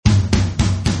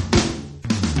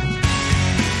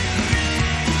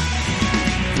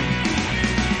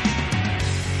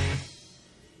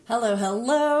Hello,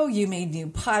 hello. You Made New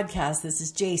podcast. This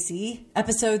is JC,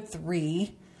 episode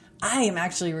 3. I am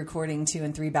actually recording 2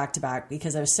 and 3 back to back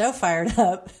because I was so fired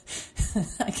up.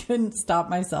 I couldn't stop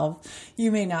myself.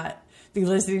 You may not be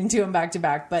listening to them back to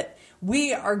back, but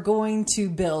we are going to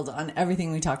build on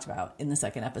everything we talked about in the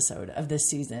second episode of this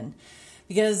season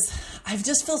because I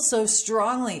just feel so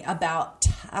strongly about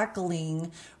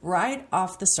tackling right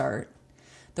off the start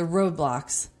the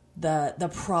roadblocks, the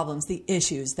problems, the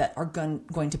issues that are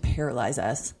going to paralyze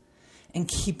us and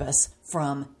keep us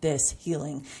from this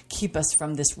healing, keep us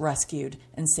from this rescued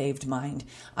and saved mind.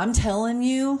 I'm telling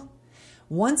you,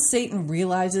 once Satan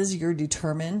realizes you're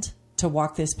determined to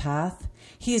walk this path,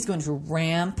 he is going to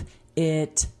ramp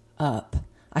it up.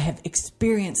 I have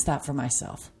experienced that for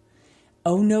myself.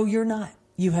 Oh, no, you're not.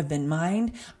 You have been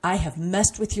mine. I have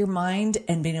messed with your mind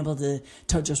and been able to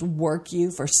just work you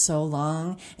for so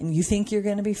long. And you think you're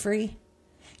going to be free?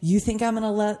 You think I'm going to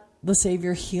let the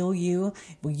Savior heal you?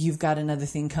 Well, you've got another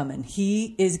thing coming.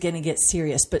 He is going to get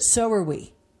serious, but so are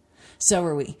we. So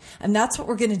are we. And that's what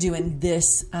we're going to do in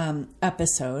this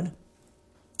episode.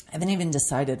 I haven't even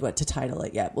decided what to title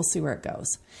it yet. We'll see where it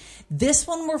goes. This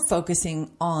one we're focusing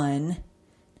on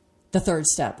the third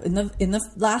step. In the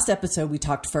last episode, we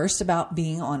talked first about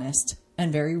being honest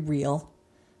and very real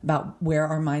about where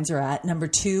our minds are at. Number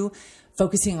 2,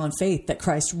 focusing on faith that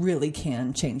Christ really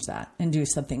can change that and do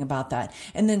something about that.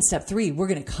 And then step 3, we're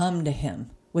going to come to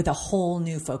him with a whole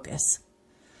new focus,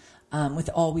 with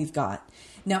all we've got.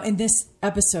 Now, in this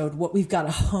episode, what we've got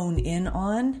to hone in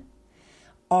on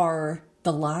are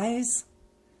the lies,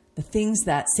 the things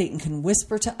that Satan can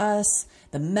whisper to us,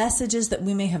 the messages that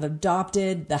we may have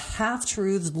adopted, the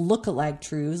half-truths, look-alike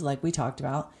truths, like we talked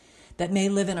about, that may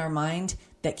live in our mind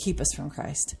that keep us from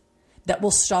Christ, that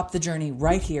will stop the journey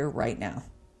right here, right now.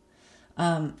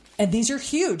 And these are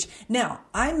huge. Now,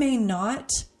 I may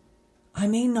not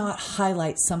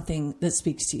highlight something that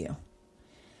speaks to you.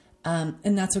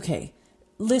 And that's okay.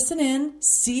 Listen in,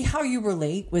 see how you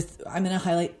relate with, I'm going to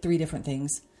highlight 3 different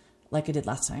things like I did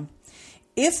last time.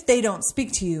 If they don't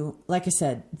speak to you, like I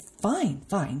said, fine.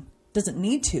 Doesn't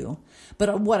need to.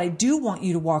 But what I do want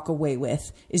you to walk away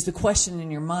with is the question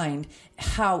in your mind,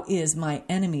 how is my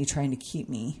enemy trying to keep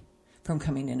me from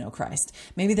coming to know Christ?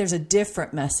 Maybe there's a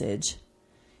different message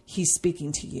he's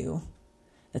speaking to you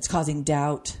that's causing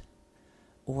doubt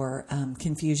or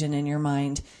confusion in your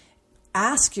mind.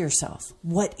 Ask yourself,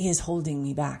 what is holding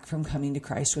me back from coming to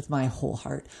Christ with my whole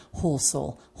heart, whole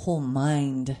soul, whole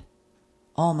mind,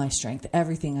 all my strength,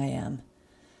 everything I am?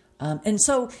 And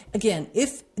so, again,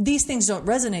 if these things don't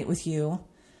resonate with you,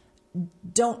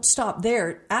 don't stop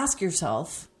there. Ask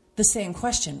yourself the same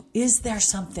question. Is there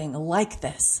something like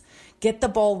this? Get the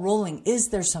ball rolling. Is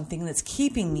there something that's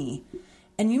keeping me?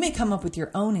 And you may come up with your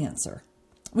own answer,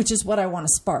 which is what I want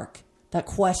to spark, that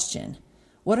question.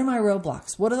 What are my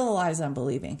roadblocks? What are the lies I'm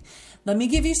believing? Let me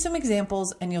give you some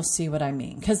examples and you'll see what I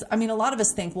mean. Because, a lot of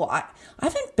us think, well, I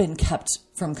haven't been kept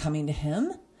from coming to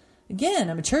him. Again,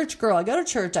 I'm a church girl. I go to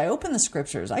church. I open the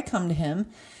scriptures. I come to him.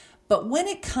 But when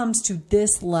it comes to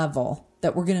this level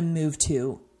that we're going to move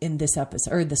to in this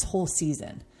episode, or this whole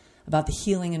season, about the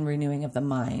healing and renewing of the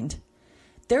mind,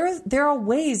 there are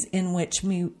ways in which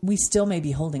we still may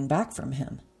be holding back from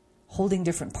him, holding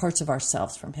different parts of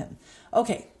ourselves from him.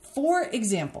 Okay. For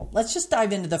example, let's just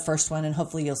dive into the first one and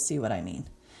hopefully you'll see what I mean.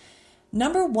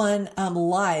 Number 1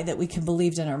 lie that we can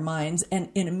believe in our minds, and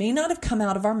it may not have come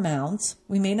out of our mouths.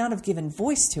 We may not have given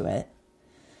voice to it,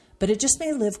 but it just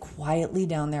may live quietly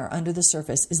down there under the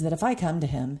surface, is that if I come to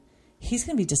him, he's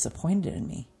going to be disappointed in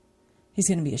me. He's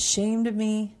going to be ashamed of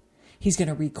me. He's going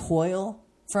to recoil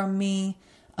from me,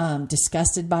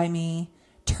 disgusted by me,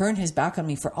 turn his back on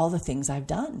me for all the things I've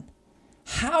done.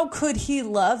 How could he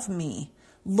love me?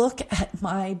 Look at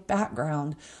my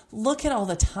background. Look at all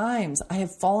the times I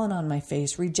have fallen on my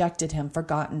face, rejected him,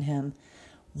 forgotten him.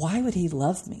 Why would he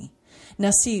love me? Now,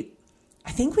 see,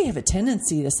 I think we have a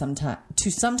tendency to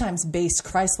sometimes base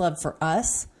Christ's love for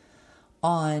us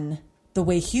on the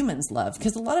way humans love.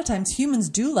 Because a lot of times humans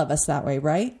do love us that way,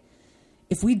 right?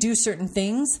 If we do certain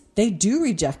things, they do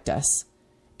reject us.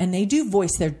 And they do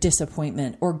voice their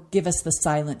disappointment or give us the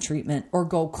silent treatment or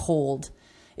go cold.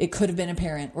 It could have been a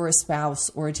parent or a spouse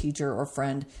or a teacher or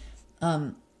friend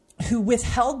who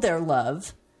withheld their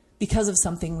love because of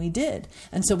something we did.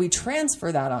 And so we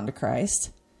transfer that onto Christ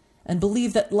and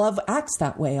believe that love acts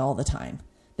that way all the time.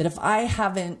 That if I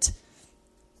haven't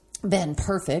been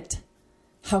perfect,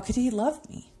 how could he love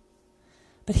me?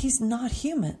 But he's not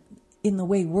human in the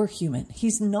way we're human.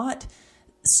 He's not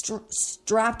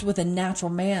strapped with a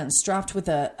natural man, strapped with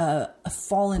a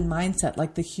fallen mindset,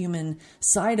 like the human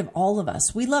side of all of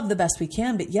us. We love the best we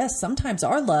can, but yes, sometimes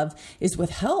our love is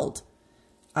withheld.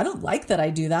 I don't like that I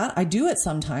do that. I do it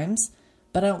sometimes,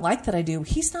 but I don't like that I do.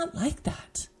 He's not like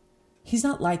that. He's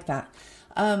not like that.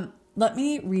 Let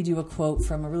me read you a quote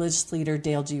from a religious leader,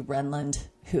 Dale G. Renlund,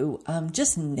 who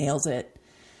just nails it.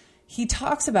 He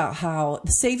talks about how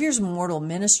the Savior's mortal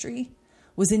ministry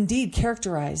was indeed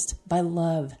characterized by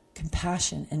love,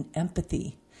 compassion, and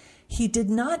empathy. He did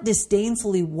not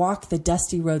disdainfully walk the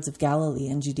dusty roads of Galilee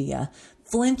and Judea,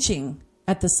 flinching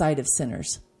at the sight of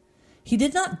sinners. He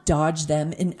did not dodge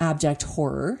them in abject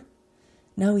horror.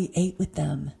 No, he ate with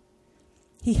them.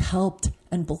 He helped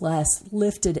and blessed,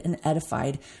 lifted and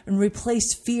edified, and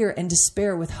replaced fear and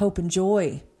despair with hope and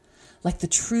joy. Like the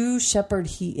true shepherd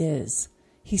he is,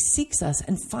 he seeks us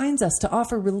and finds us to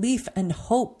offer relief and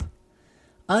hope.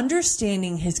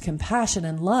 Understanding his compassion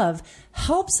and love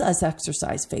helps us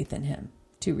exercise faith in him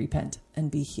to repent and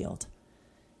be healed.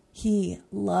 He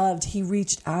loved, he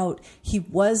reached out. He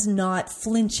was not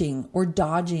flinching or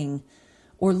dodging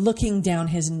or looking down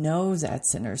his nose at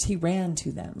sinners. He ran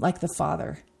to them like the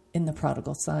father in the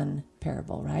prodigal son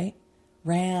parable, right?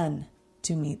 Ran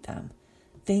to meet them.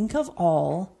 Think of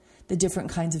all the different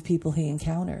kinds of people he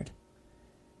encountered.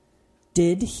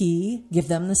 Did he give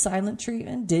them the silent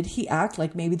treatment? Did he act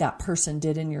like maybe that person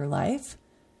did in your life?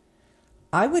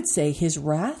 I would say his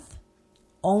wrath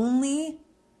only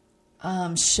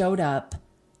showed up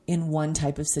in one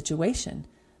type of situation.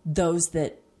 Those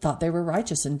that thought they were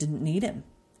righteous and didn't need him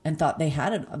and thought they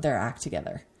had their act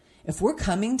together. If we're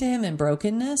coming to him in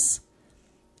brokenness,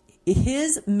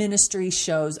 his ministry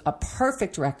shows a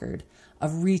perfect record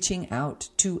of reaching out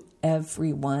to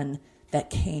everyone that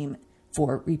came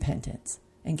for repentance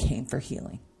and came for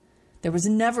healing. There was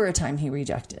never a time he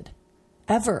rejected,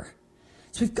 ever.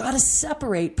 So we've got to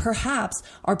separate perhaps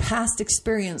our past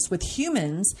experience with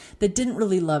humans that didn't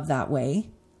really love that way,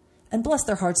 and bless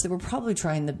their hearts, they were probably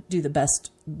trying to do the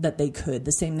best that they could,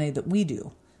 the same way that we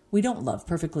do. We don't love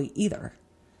perfectly either.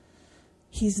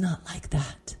 He's not like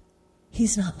that.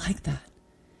 He's not like that.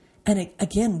 And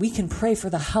again, we can pray for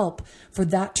the help for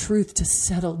that truth to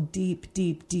settle deep,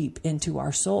 deep, deep into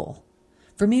our soul.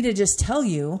 For me to just tell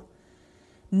you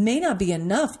may not be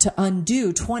enough to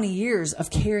undo 20 years of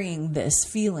carrying this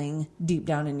feeling deep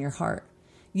down in your heart.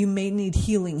 You may need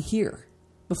healing here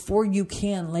before you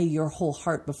can lay your whole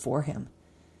heart before him.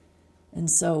 And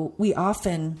so we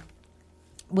often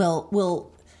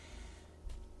will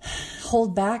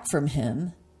hold back from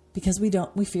him because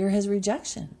we fear his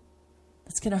rejection.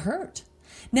 That's going to hurt.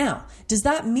 Now, does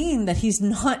that mean that he's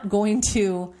not going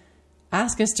to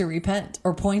ask us to repent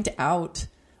or point out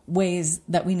ways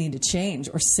that we need to change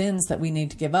or sins that we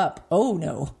need to give up? Oh,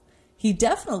 no. He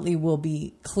definitely will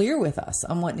be clear with us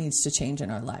on what needs to change in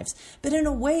our lives, but in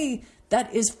a way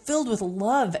that is filled with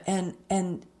love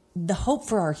and the hope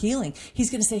for our healing. He's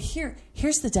going to say,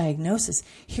 here's the diagnosis.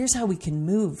 Here's how we can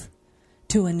move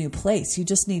to a new place. You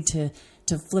just need to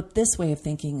flip this way of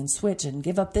thinking and switch and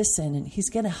give up this sin. And he's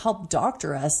going to help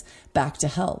doctor us back to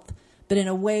health, but in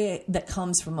a way that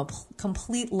comes from a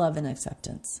complete love and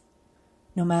acceptance,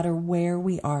 no matter where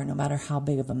we are, no matter how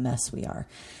big of a mess we are.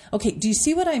 Okay, do you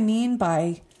see what I mean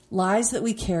by lies that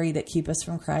we carry that keep us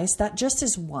from Christ? That just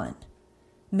is one.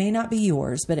 May not be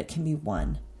yours, but it can be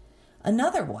one.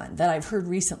 Another one that I've heard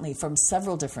recently from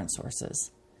several different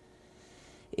sources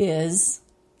is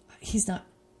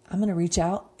I'm going to reach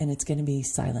out and it's going to be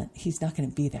silent. He's not going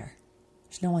to be there.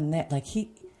 There's no one there.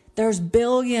 There's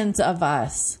billions of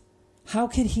us. How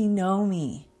could he know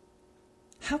me?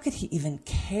 How could he even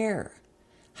care?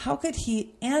 How could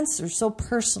he answer so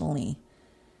personally?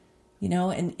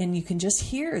 And you can just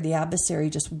hear the adversary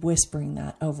just whispering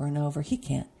that over and over. He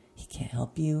can't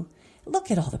help you.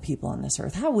 Look at all the people on this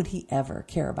earth. How would he ever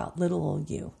care about little old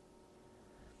you?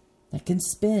 That can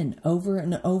spin over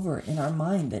and over in our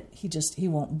mind that he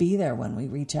won't be there when we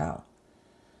reach out.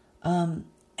 And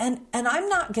I'm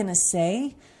not going to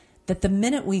say that the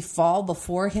minute we fall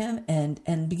before him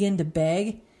and begin to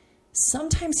beg,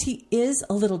 sometimes he is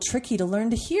a little tricky to learn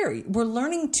to hear. We're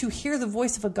learning to hear the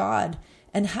voice of a God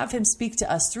and have him speak to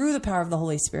us through the power of the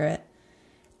Holy Spirit.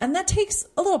 And that takes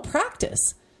a little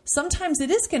practice. Sometimes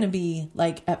it is going to be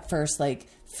at first,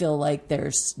 feel like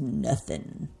there's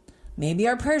nothing. Maybe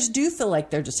our prayers do feel like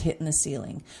they're just hitting the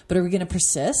ceiling, but are we going to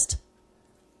persist?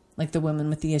 Like the woman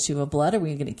with the issue of blood, are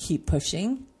we going to keep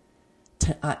pushing?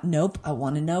 Nope, I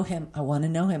want to know him. I want to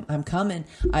know him. I'm coming.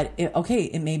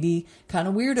 It may be kind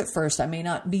of weird at first. I may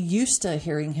not be used to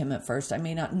hearing him at first. I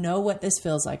may not know what this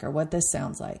feels like or what this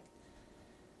sounds like.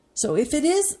 So if it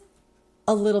is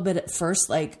a little bit at first,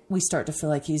 like we start to feel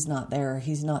like he's not there,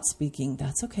 he's not speaking.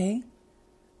 That's okay.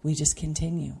 We just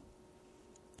continue.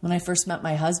 When I first met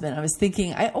my husband, I was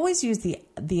thinking, I always use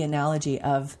the analogy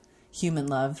of human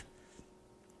love.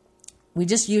 We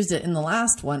just used it in the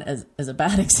last one as a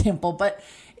bad example, but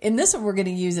in this one, we're going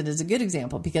to use it as a good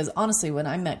example, because honestly, when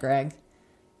I met Greg,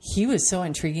 he was so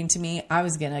intriguing to me. I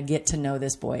was going to get to know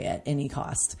this boy at any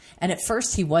cost. And at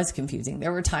first he was confusing.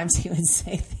 There were times he would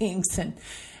say things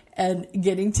and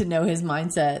getting to know his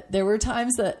mindset. There were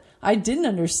times that I didn't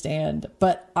understand,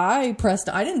 but I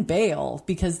didn't bail,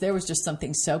 because there was just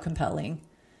something so compelling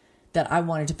that I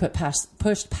wanted to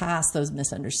push past those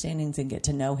misunderstandings and get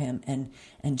to know him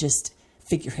and just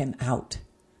figure him out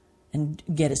and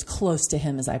get as close to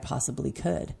him as I possibly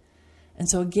could. And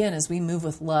so again, as we move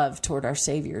with love toward our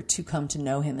Savior to come to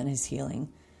know him and his healing,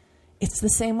 it's the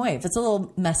same way. If it's a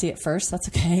little messy at first, that's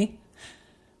okay.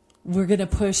 We're going to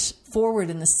push forward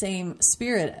in the same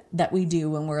spirit that we do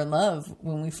when we're in love.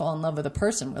 When we fall in love with a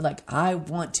person, we're like, I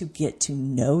want to get to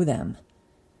know them.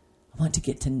 I want to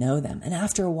get to know them. And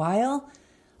after a while,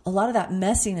 a lot of that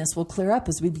messiness will clear up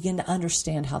as we begin to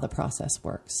understand how the process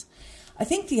works. I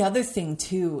think the other thing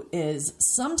too is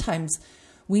sometimes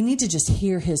we need to just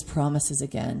hear his promises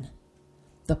again.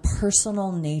 The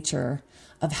personal nature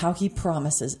of how he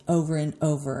promises over and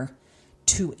over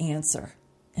to answer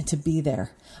and to be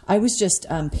there. I was just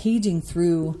paging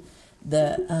through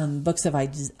the books of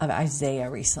Isaiah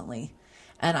recently,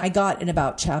 and I got in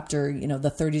about chapter,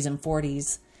 the 30s and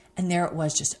 40s, and there it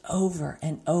was just over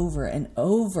and over and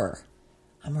over.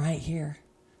 I'm right here.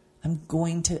 I'm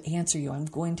going to answer you. I'm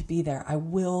going to be there. I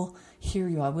will hear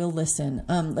you. I will listen.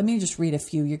 Let me just read a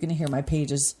few. You're going to hear my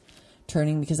pages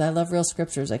turning because I love real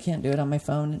scriptures. I can't do it on my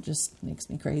phone. It just makes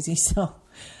me crazy. So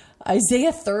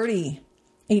Isaiah 30,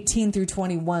 18 through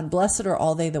 21. Blessed are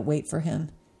all they that wait for him.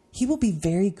 He will be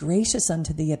very gracious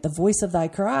unto thee at the voice of thy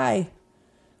cry.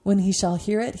 When he shall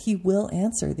hear it, he will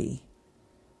answer thee.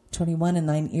 21. And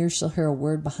thine ears shall hear a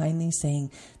word behind thee saying,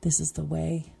 this is the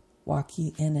way, walk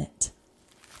ye in it.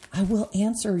 I will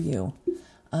answer you.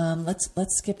 Let's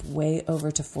skip way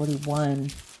over to 41.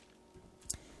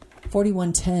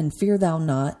 41:10. Fear thou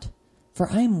not, for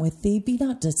I am with thee. Be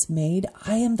not dismayed.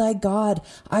 I am thy God.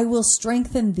 I will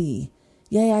strengthen thee.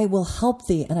 Yea, I will help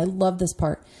thee. And I love this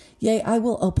part. Yea, I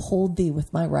will uphold thee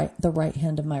with the right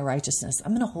hand of my righteousness.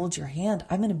 I'm going to hold your hand.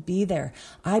 I'm going to be there.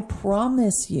 I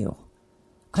promise you.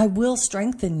 I will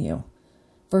strengthen you.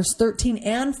 Verse 13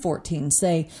 and 14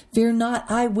 say, fear not,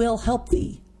 I will help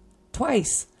thee.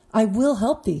 Twice, I will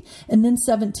help thee. And then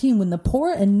 17, when the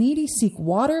poor and needy seek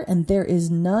water, and there is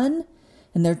none,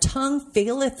 and their tongue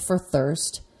faileth for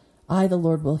thirst, I, the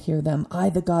Lord, will hear them. I,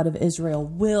 the God of Israel,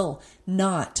 will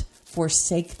not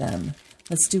forsake them.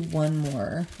 Let's do one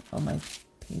more. Oh, my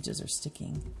pages are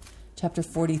sticking. Chapter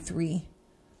 43,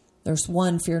 verse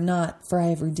 1, fear not, for I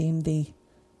have redeemed thee.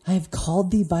 I have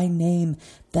called thee by name.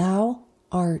 Thou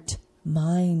art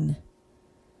mine.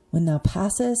 When thou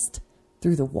passest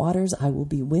through the waters, I will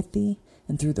be with thee,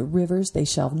 and through the rivers, they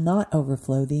shall not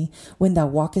overflow thee. When thou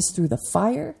walkest through the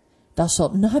fire, thou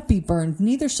shalt not be burned,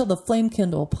 neither shall the flame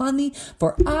kindle upon thee.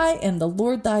 For I am the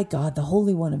Lord thy God, the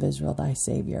Holy One of Israel, thy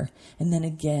Savior. And then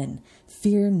again,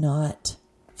 fear not,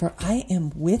 for I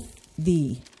am with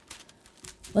thee.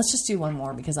 Let's just do one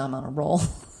more because I'm on a roll.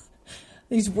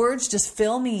 These words just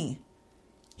fill me.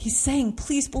 He's saying,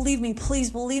 please believe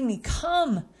me,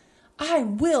 come. I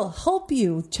will help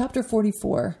you. Chapter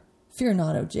 44. Fear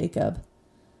not, O Jacob.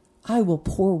 I will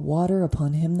pour water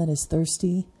upon him that is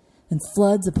thirsty, and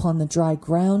floods upon the dry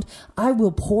ground. I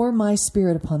will pour my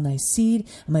spirit upon thy seed,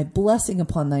 and my blessing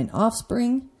upon thine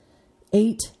offspring.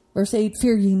 8, verse 8.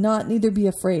 Fear ye not, neither be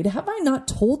afraid. Have I not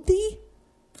told thee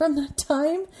from that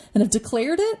time, and have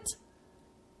declared it?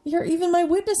 You're even my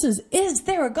witnesses. Is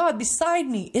there a God beside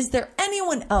me? Is there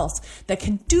anyone else that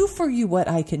can do for you what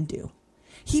I can do?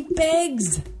 He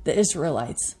begs the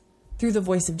Israelites through the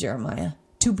voice of Jeremiah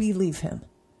to believe him.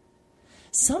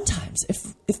 Sometimes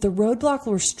if the roadblock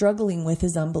we're struggling with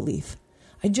is unbelief,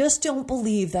 I just don't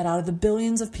believe that out of the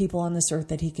billions of people on this earth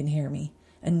that he can hear me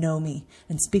and know me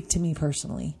and speak to me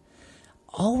personally.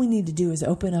 All we need to do is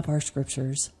open up our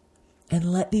scriptures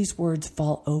and let these words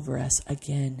fall over us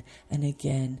again and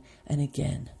again and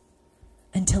again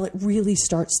until it really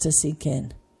starts to sink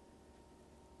in.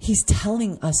 He's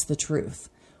telling us the truth.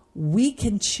 We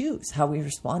can choose how we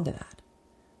respond to that.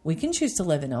 We can choose to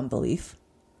live in unbelief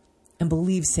and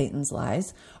believe Satan's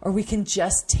lies, or we can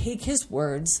just take his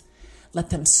words, let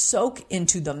them soak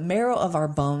into the marrow of our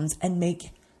bones and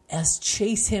make us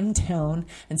chase him down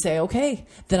and say, okay,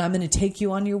 then I'm going to take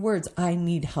you on your words. I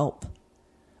need help.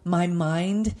 My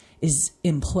mind is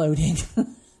imploding.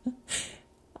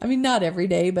 I mean, not every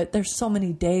day, but there's so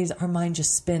many days our mind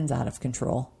just spins out of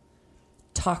control.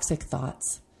 Toxic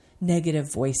thoughts,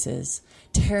 negative voices,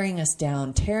 tearing us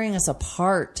down, tearing us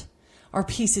apart. Our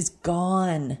peace is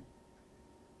gone.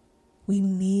 We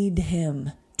need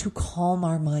him to calm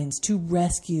our minds, to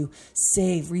rescue,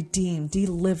 save, redeem,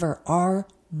 deliver our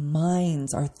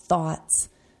minds, our thoughts,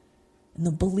 and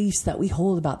the beliefs that we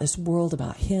hold about this world,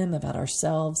 about him, about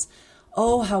ourselves.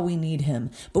 Oh, how we need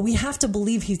him. But we have to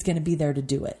believe he's going to be there to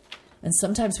do it. And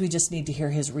sometimes we just need to hear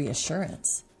his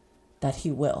reassurance that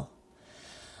he will.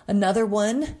 Another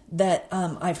one that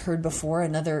I've heard before,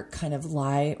 another kind of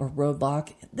lie or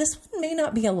roadblock. This one may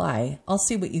not be a lie. I'll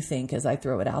see what you think as I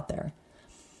throw it out there.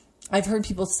 I've heard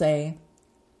people say,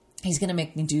 he's going to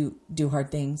make me do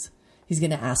hard things. He's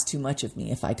going to ask too much of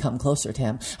me if I come closer to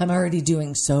him. I'm already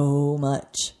doing so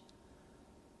much.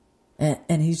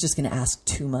 And he's just going to ask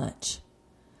too much.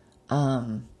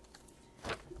 I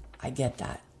get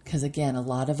that. Because again, a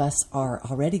lot of us are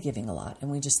already giving a lot.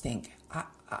 And we just think,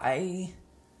 I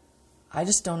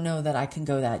just don't know that I can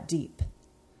go that deep.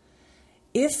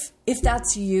 If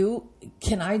that's you,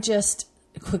 can I just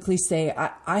quickly say,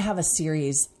 I have a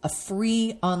series, a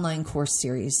free online course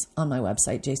series on my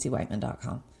website,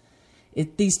 jcwhiteman.com.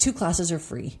 These 2 classes are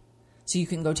free. So you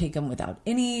can go take them without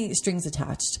any strings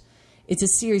attached. It's a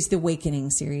series, the Awakening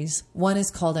series. One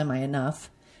is called Am I Enough?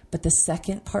 But the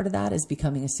second part of that is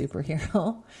Becoming a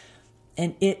Superhero.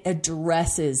 And it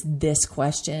addresses this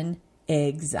question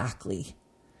exactly.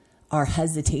 Our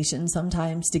hesitation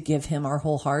sometimes to give him our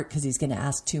whole heart because he's going to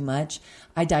ask too much.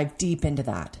 I dive deep into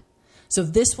that. So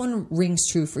if this one rings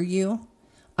true for you,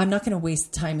 I'm not going to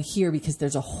waste time here because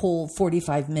there's a whole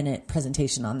 45-minute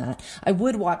presentation on that. I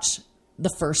would watch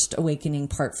the first Awakening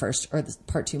part first, or the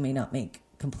part 2 may not make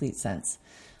complete sense.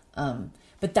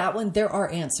 But that one, there are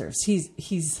answers.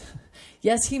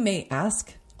 Yes, he may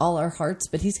ask all our hearts,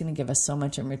 but he's going to give us so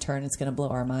much in return. It's going to blow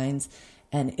our minds,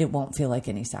 and it won't feel like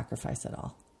any sacrifice at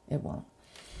all. It won't.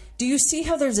 Do you see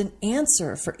how there's an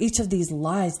answer for each of these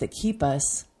lies that keep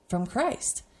us from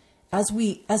Christ? As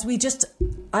we just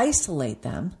isolate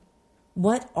them,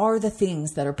 what are the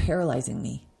things that are paralyzing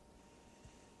me?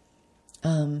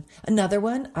 Another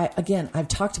one, I've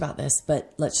talked about this,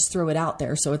 but let's just throw it out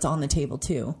there so it's on the table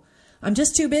too. I'm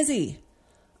just too busy.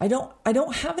 I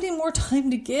don't have any more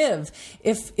time to give.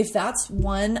 If that's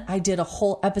one, I did a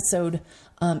whole episode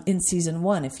in season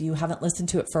 1. If you haven't listened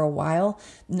to it for a while,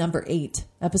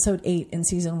 episode 8 in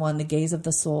season 1, The Gaze of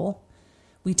the Soul.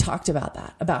 We talked about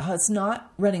that, about how it's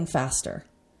not running faster.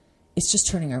 It's just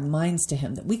turning our minds to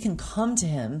him, that we can come to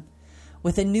him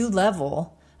with a new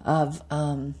level of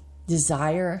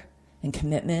desire and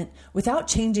commitment without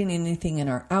changing anything in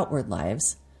our outward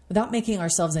lives, without making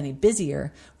ourselves any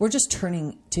busier. We're just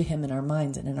turning to him in our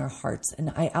minds and in our hearts. And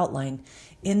I outlined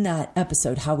in that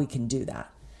episode how we can do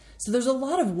that. So there's a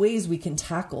lot of ways we can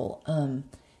tackle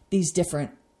these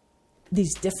different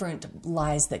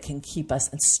lies that can keep us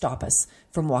and stop us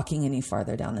from walking any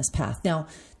farther down this path. Now,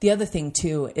 the other thing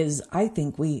too is I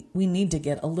think we need to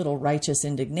get a little righteous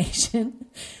indignation,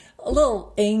 a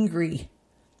little angry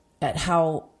at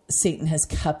how Satan has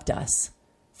kept us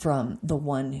from the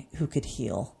one who could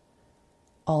heal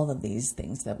all of these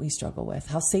things that we struggle with.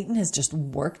 How Satan has just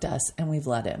worked us and we've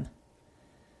let him.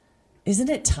 Isn't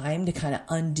it time to kind of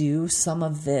undo some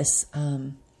of this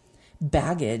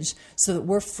baggage so that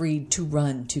we're freed to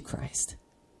run to Christ,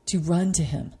 to run to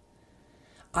him?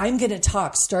 I'm going to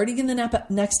talk, starting in the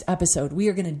next episode, we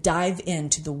are going to dive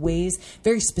into the ways,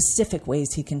 very specific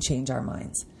ways he can change our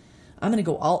minds. I'm going to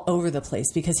go all over the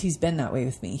place because he's been that way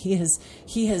with me. He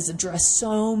has addressed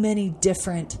so many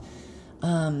different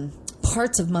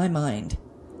parts of my mind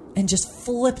and just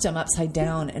flipped them upside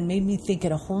down and made me think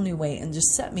in a whole new way and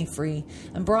just set me free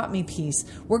and brought me peace.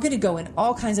 We're going to go in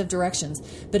all kinds of directions.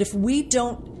 But if we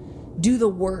don't do the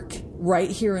work right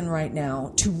here and right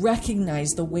now to recognize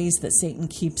the ways that Satan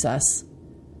keeps us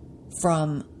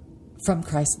from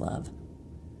Christ's love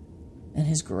and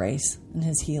his grace and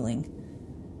his healing,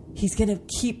 he's going to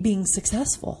keep being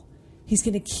successful. He's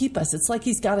going to keep us. It's like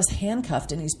he's got us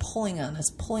handcuffed and he's pulling on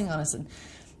us.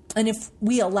 And if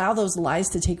we allow those lies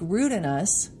to take root in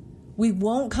us, we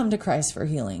won't come to Christ for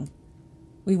healing.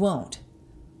 We won't.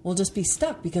 We'll just be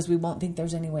stuck because we won't think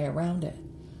there's any way around it.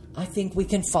 I think we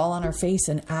can fall on our face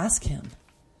and ask him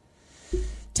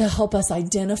to help us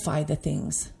identify the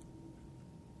things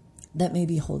that may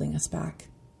be holding us back.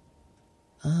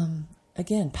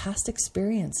 Again, past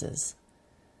experiences.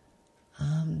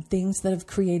 Things that have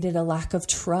created a lack of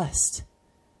trust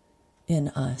in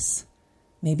us.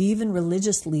 Maybe even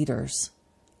religious leaders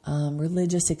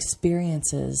religious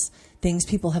experiences, things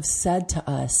people have said to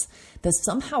us that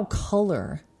somehow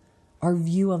color our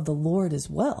view of the Lord as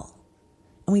well.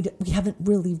 And we haven't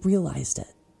really realized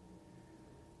it.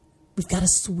 We've got to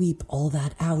sweep all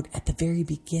that out at the very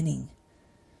beginning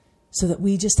so that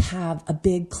we just have a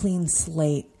big clean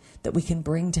slate that we can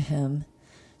bring to him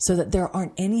so that there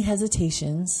aren't any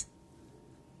hesitations.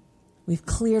 We've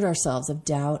cleared ourselves of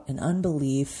doubt and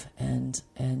unbelief and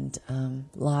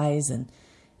lies and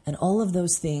all of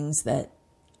those things that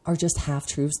are just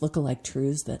half-truths, look-alike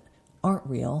truths that aren't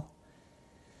real.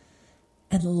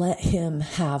 And let him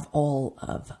have all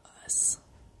of us.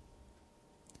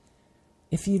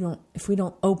 If we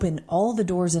don't open all the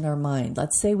doors in our mind,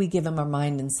 let's say we give him our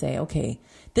mind and say, okay,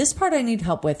 this part I need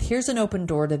help with. Here's an open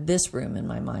door to this room in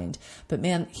my mind. But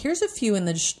man, here's a few in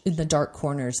the dark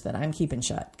corners that I'm keeping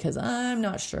shut because I'm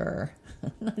not sure.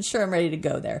 I'm not sure I'm ready to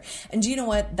go there. And do you know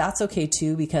what? That's okay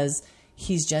too, because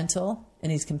he's gentle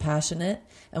and he's compassionate.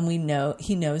 And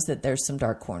he knows that there's some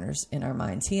dark corners in our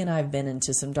minds. He and I have been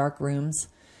into some dark rooms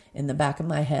in the back of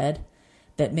my head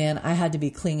that, man, I had to be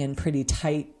clinging pretty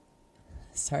tight.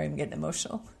 Sorry, I'm getting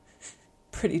emotional.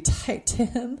 Pretty tight to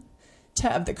him to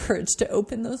have the courage to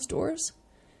open those doors.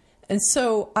 And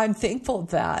so I'm thankful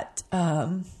that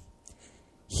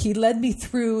he led me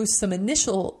through some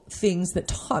initial things that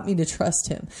taught me to trust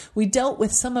him. We dealt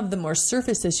with some of the more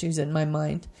surface issues in my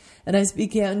mind. And as I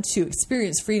began to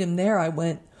experience freedom there, I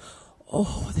went,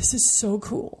 oh, this is so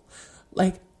cool.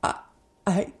 Like,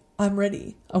 I'm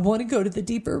ready. I want to go to the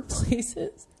deeper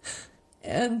places.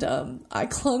 And I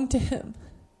clung to him,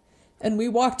 and we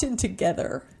walked in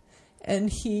together,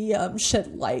 and he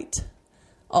shed light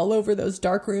all over those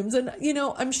dark rooms. And,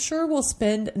 I'm sure we'll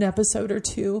spend an episode or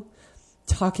two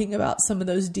talking about some of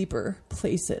those deeper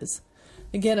places.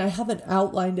 Again, I haven't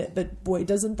outlined it, but boy,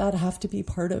 doesn't that have to be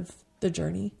part of the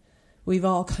journey? We've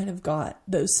all kind of got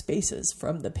those spaces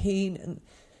from the pain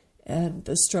and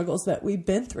the struggles that we've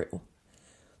been through.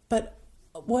 But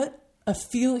what a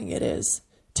feeling it is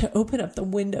to open up the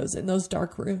windows in those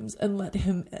dark rooms and let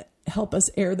him help us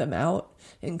air them out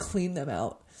and clean them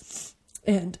out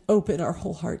and open our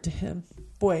whole heart to him.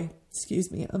 Boy, excuse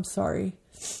me, I'm sorry.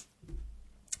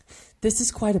 This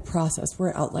is quite a process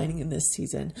we're outlining in this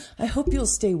season. I hope you'll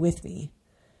stay with me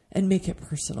and make it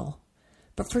personal.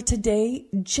 But for today,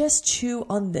 just chew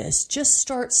on this. Just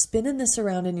start spinning this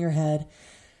around in your head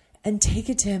and take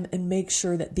it to him and make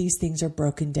sure that these things are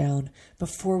broken down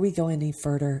before we go any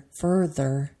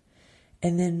further.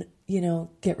 And then,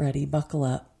 get ready, buckle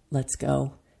up, let's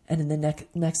go. And in the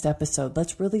next episode,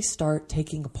 let's really start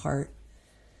taking apart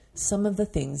some of the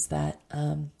things that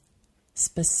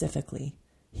specifically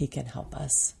he can help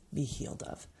us be healed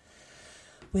of.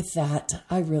 With that,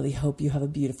 I really hope you have a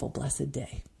beautiful, blessed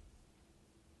day.